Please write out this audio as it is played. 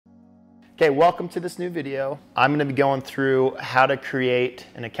Okay, welcome to this new video. I'm gonna be going through how to create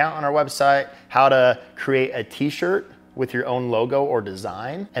an account on our website, how to create a t-shirt with your own logo or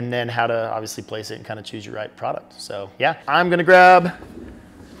design, and then how to obviously place it and kind of choose your right product. So yeah, I'm gonna grab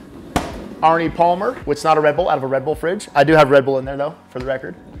Arnie Palmer, which is not a Red Bull, out of a Red Bull fridge. I do have Red Bull in there though, for the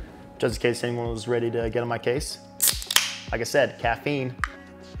record, just in case anyone was ready to get on my case. Like I said, caffeine.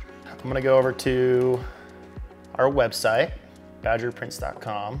 I'm gonna go over to our website,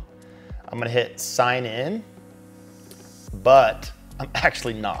 badgerprints.com. I'm gonna hit sign in, but I'm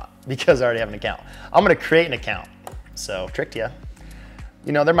actually not because I already have an account. I'm gonna create an account. So tricked you.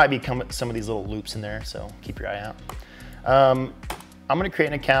 You know, there might be some of these little loops in there, so keep your eye out. I'm gonna create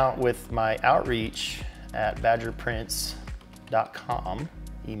an account with my outreach at badgerprints.com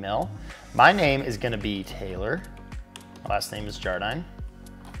email. My name is gonna be Taylor. My last name is Jardine.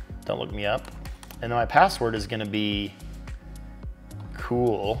 Don't look me up. And then my password is gonna be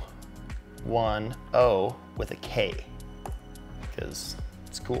cool10 with a K, because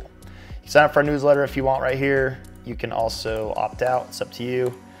it's cool. You can sign up for our newsletter if you want right here. You can also opt out, it's up to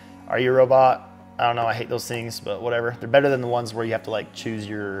you. Are you a robot? I don't know, I hate those things, but whatever. They're better than the ones where you have to like choose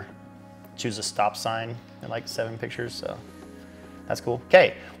a stop sign in like 7 pictures, so that's cool.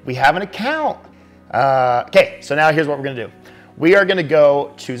 Okay, we have an account. Okay, so now here's what we're gonna do. We are gonna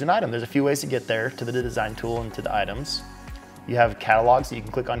go choose an item. There's a few ways to get there, to the design tool and to the items. You have catalogs that you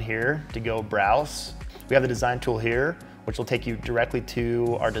can click on here to go browse. We have the design tool here, which will take you directly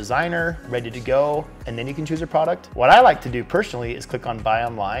to our designer, ready to go, and then you can choose your product. What I like to do personally is click on buy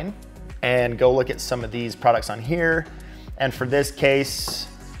online and go look at some of these products on here. And for this case,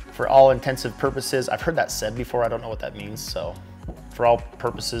 for all intensive purposes, I've heard that said before, I don't know what that means, so for all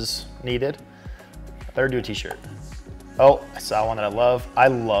purposes needed, I better do a t-shirt. Oh, I saw one that I love. I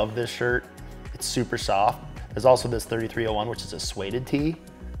love this shirt. It's super soft. There's also this 3301, which is a suede tee.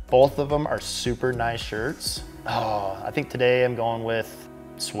 Both of them are super nice shirts. Oh, I think today I'm going with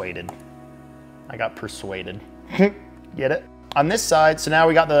suede. I got persuaded. Get it? On this side, so now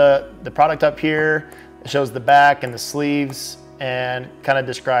we got the product up here. It shows the back and the sleeves and kind of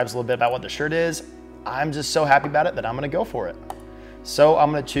describes a little bit about what the shirt is. I'm just so happy about it that I'm gonna go for it. So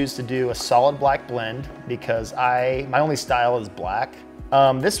I'm gonna choose to do a solid black blend because my only style is black.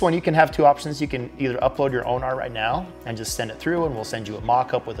 This one, you can have 2 options. You can either upload your own art right now and just send it through and we'll send you a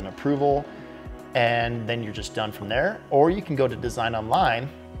mock-up with an approval and then you're just done from there. Or you can go to Design Online,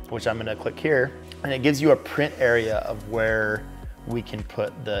 which I'm gonna click here, and it gives you a print area of where we can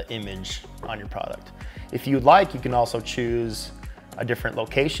put the image on your product. If you'd like, you can also choose a different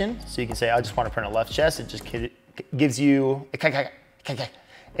location. So you can say, I just wanna print a left chest. It just gives you, it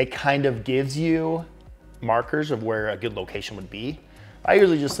kind of gives you markers of where a good location would be. I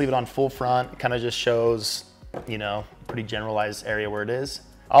usually just leave it on full front. It kind of just shows, you know, pretty generalized area where it is.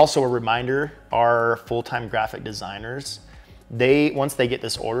 Also a reminder, our full-time graphic designers, once they get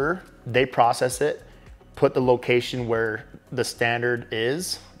this order, they process it, put the location where the standard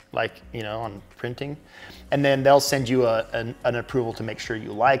is, like, you know, on printing, and then they'll send you an approval to make sure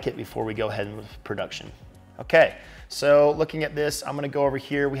you like it before we go ahead with production. Okay, so looking at this, I'm gonna go over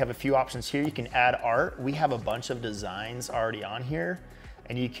here. We have a few options here. You can add art. We have a bunch of designs already on here.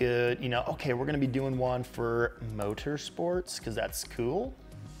 And you could, you know, okay, we're gonna be doing one for motorsports because that's cool.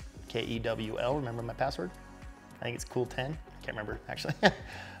 KEWL, remember my password? I think it's cool10, can't remember actually.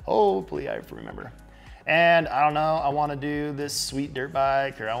 Hopefully I remember. And I don't know, I wanna do this sweet dirt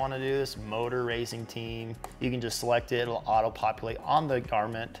bike or I wanna do this motor racing team. You can just select it, it'll auto-populate on the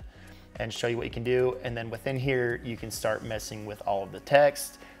garment and show you what you can do. And then within here, you can start messing with all of the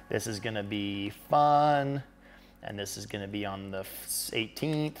text. This is gonna be fun. And this is gonna be on the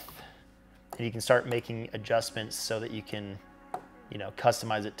 18th. And you can start making adjustments so that you can, you know,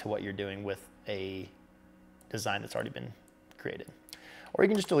 customize it to what you're doing with a design that's already been created. Or you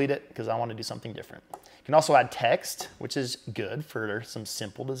can just delete it because I wanna do something different. You can also add text, which is good for some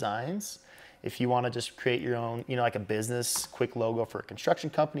simple designs. If you wanna just create your own, you know, like a business, quick logo for a construction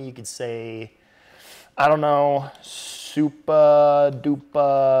company, you could say, I don't know, Super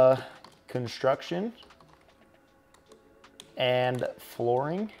Duper Construction and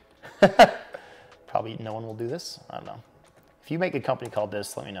flooring. Probably no one will do this, I don't know. If you make a company called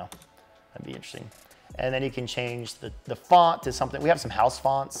this, let me know, that'd be interesting. And then you can change the font to something. We have some house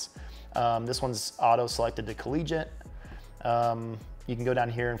fonts. This one's auto-selected to collegiate. You can go down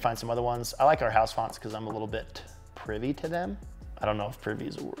here and find some other ones. I like our house fonts because I'm a little bit privy to them. I don't know if privy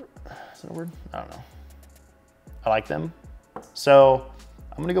is a word. Is it a word? I don't know. I like them. So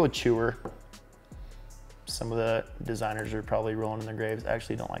I'm gonna go with Chewer. Some of the designers are probably rolling in their graves. I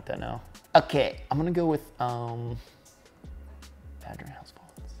actually don't like that now. Okay, I'm gonna go with Badger House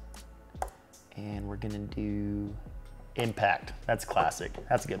Fonts. And we're gonna do impact. That's classic.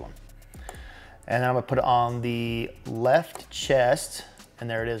 That's a good one. And then I'm gonna put it on the left chest, and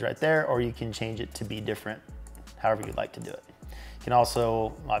there it is right there, or you can change it to be different, however you'd like to do it. You can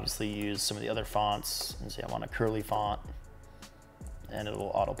also obviously use some of the other fonts and say I want a curly font, and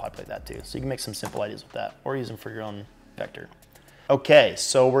it'll auto-populate that too. So you can make some simple ideas with that, or use them for your own vector. Okay,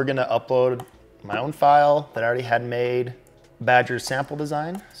 so we're gonna upload my own file that I already had made. Badger sample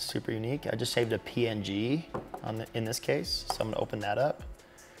design, super unique. I just saved a PNG in this case, so I'm gonna open that up.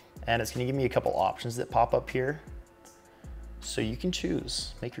 And it's gonna give me a couple options that pop up here. So you can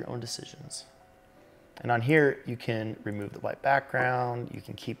choose, make your own decisions. And on here, you can remove the white background, you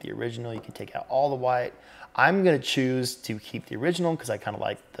can keep the original, you can take out all the white. I'm gonna choose to keep the original because I kind of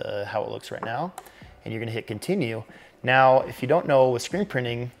like how it looks right now. And you're gonna hit continue. Now, if you don't know with screen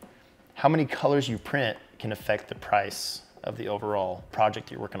printing, how many colors you print can affect the price of the overall project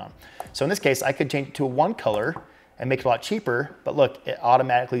you're working on. So in this case, I could change it to a 1 color and make it a lot cheaper, but look, it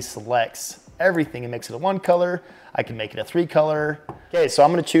automatically selects everything and makes it a 1 color. I can make it a 3 color. Okay, so I'm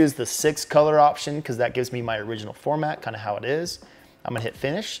gonna choose the 6 color option because that gives me my original format, kind of how it is. I'm gonna hit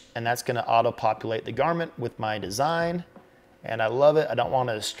finish, and that's gonna auto-populate the garment with my design. And I love it. I don't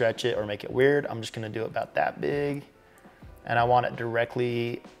wanna stretch it or make it weird. I'm just gonna do it about that big. And I want it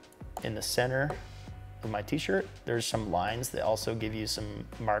directly in the center of my t-shirt. There's some lines that also give you some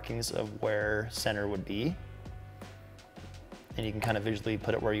markings of where center would be. And you can kind of visually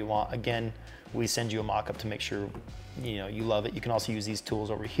put it where you want. Again, we send you a mock-up to make sure you love it. You can also use these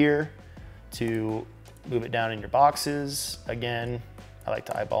tools over here to move it down in your boxes. Again, I like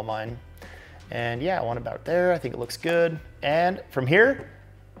to eyeball mine. And yeah, I want it about there. I think it looks good. And from here,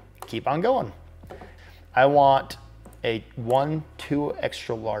 keep on going. I want a 1 2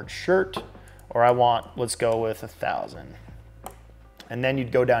 extra large shirt, or I want, let's go with 1,000. And then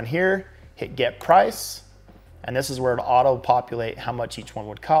you'd go down here, hit get price, and this is where it'll auto-populate how much each one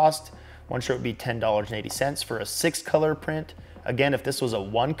would cost. One shirt would be $10.80 for a 6 color print. Again, if this was a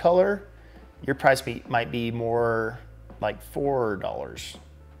 1 color, your price might be more like $4,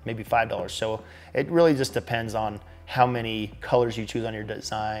 maybe $5. So it really just depends on how many colors you choose on your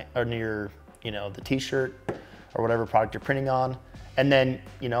design, or your, the t-shirt or whatever product you're printing on. And then,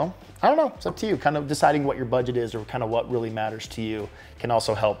 I don't know, it's up to you. Kind of deciding what your budget is or kind of what really matters to you can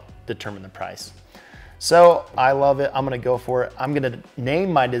also help determine the price. So I love it. I'm gonna go for it. I'm gonna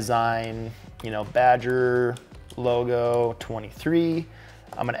name my design, Badger logo 23.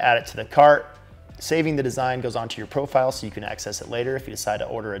 I'm gonna add it to the cart. Saving the design goes onto your profile so you can access it later if you decide to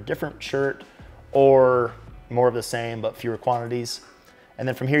order a different shirt or more of the same but fewer quantities. And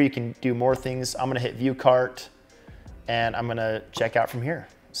then from here you can do more things. I'm gonna hit view cart and I'm gonna check out from here.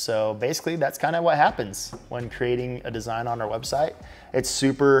 So basically that's kind of what happens when creating a design on our website. It's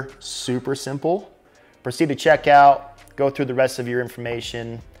super, super simple. Proceed to checkout, go through the rest of your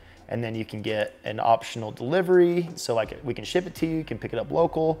information, and then you can get an optional delivery. So like we can ship it to you, you can pick it up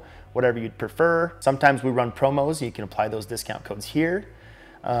local, whatever you'd prefer. Sometimes we run promos, you can apply those discount codes here.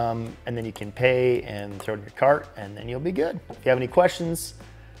 And then you can pay and throw it in your cart, and then you'll be good. If you have any questions,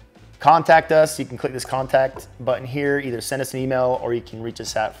 contact us. You can click this contact button here, either send us an email or you can reach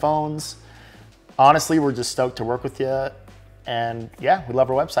us at phones. Honestly, we're just stoked to work with you. And yeah, we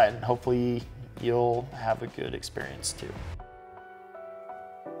love our website, and hopefully you'll have a good experience too.